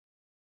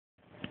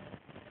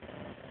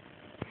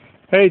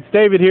Hey, it's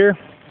David here.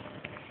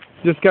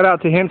 Just got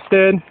out to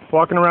Hempstead,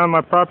 walking around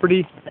my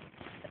property.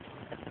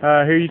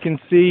 Here you can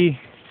see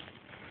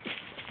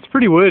it's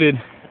pretty wooded.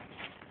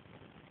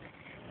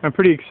 I'm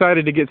pretty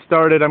excited to get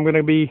started. I'm going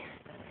to be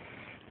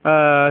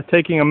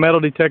taking a metal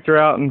detector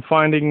out and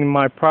finding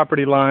my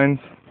property lines,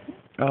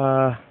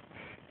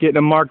 getting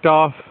them marked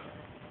off,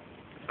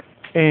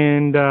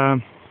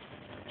 and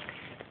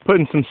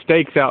putting some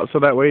stakes out so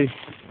that way,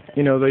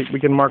 you know, we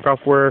can mark off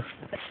where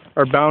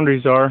our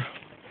boundaries are.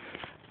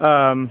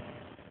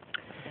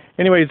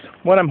 Anyways,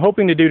 what I'm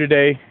hoping to do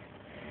today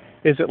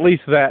is at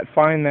least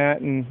find that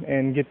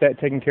and get that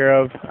taken care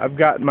of. I've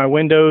got my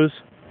windows.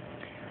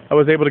 I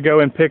was able to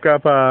go and pick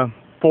up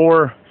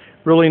 4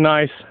 really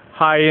nice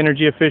high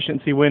energy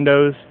efficiency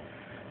windows,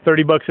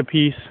 $30 a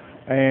piece,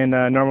 and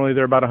normally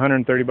they're about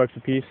 $130 a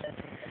piece.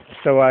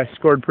 So I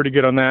scored pretty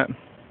good on that.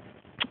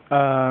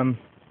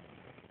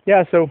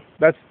 Yeah, so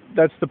that's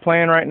the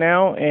plan right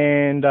now,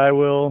 and I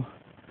will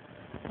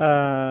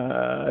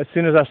as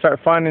soon as I start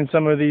finding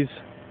some of these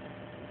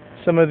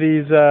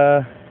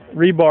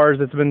rebars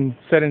that's been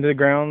set into the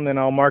ground, then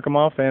I'll mark them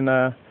off, and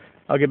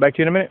I'll get back to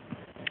you in a minute.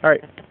 All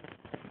right.